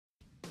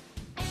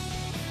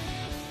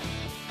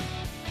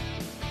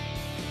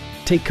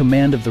take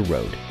command of the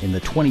road in the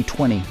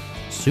 2020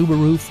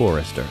 Subaru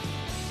Forester.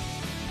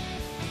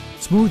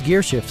 Smooth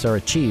gear shifts are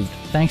achieved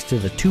thanks to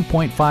the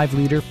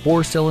 2.5-liter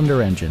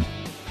four-cylinder engine,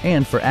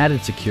 and for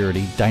added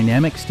security,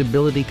 dynamic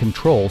stability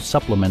control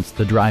supplements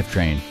the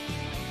drivetrain.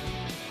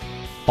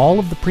 All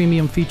of the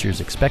premium features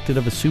expected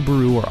of a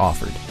Subaru are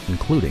offered,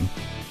 including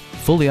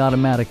fully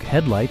automatic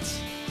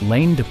headlights,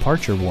 lane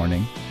departure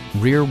warning,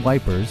 rear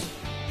wipers,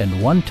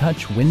 and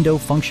one-touch window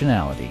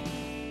functionality.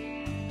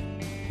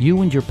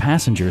 You and your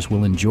passengers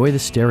will enjoy the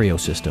stereo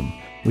system,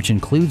 which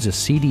includes a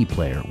CD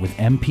player with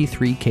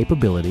MP3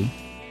 capability,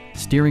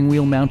 steering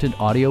wheel mounted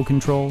audio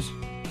controls,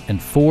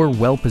 and 4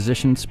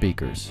 well-positioned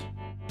speakers.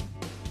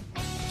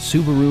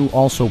 Subaru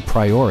also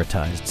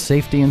prioritized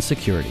safety and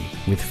security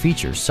with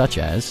features such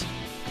as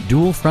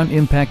dual front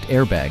impact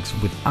airbags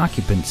with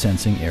occupant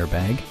sensing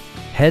airbag,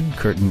 head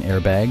curtain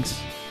airbags,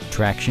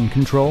 traction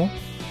control,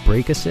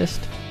 brake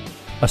assist,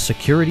 a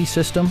security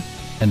system,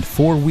 and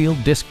 4-wheel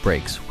disc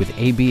brakes with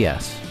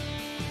ABS.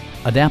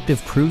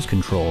 Adaptive Cruise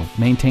Control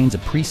maintains a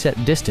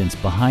preset distance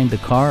behind the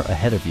car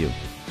ahead of you,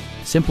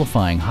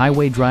 simplifying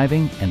highway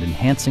driving and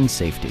enhancing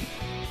safety.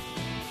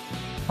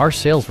 Our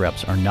sales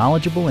reps are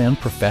knowledgeable and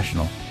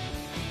professional.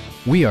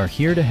 We are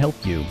here to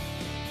help you.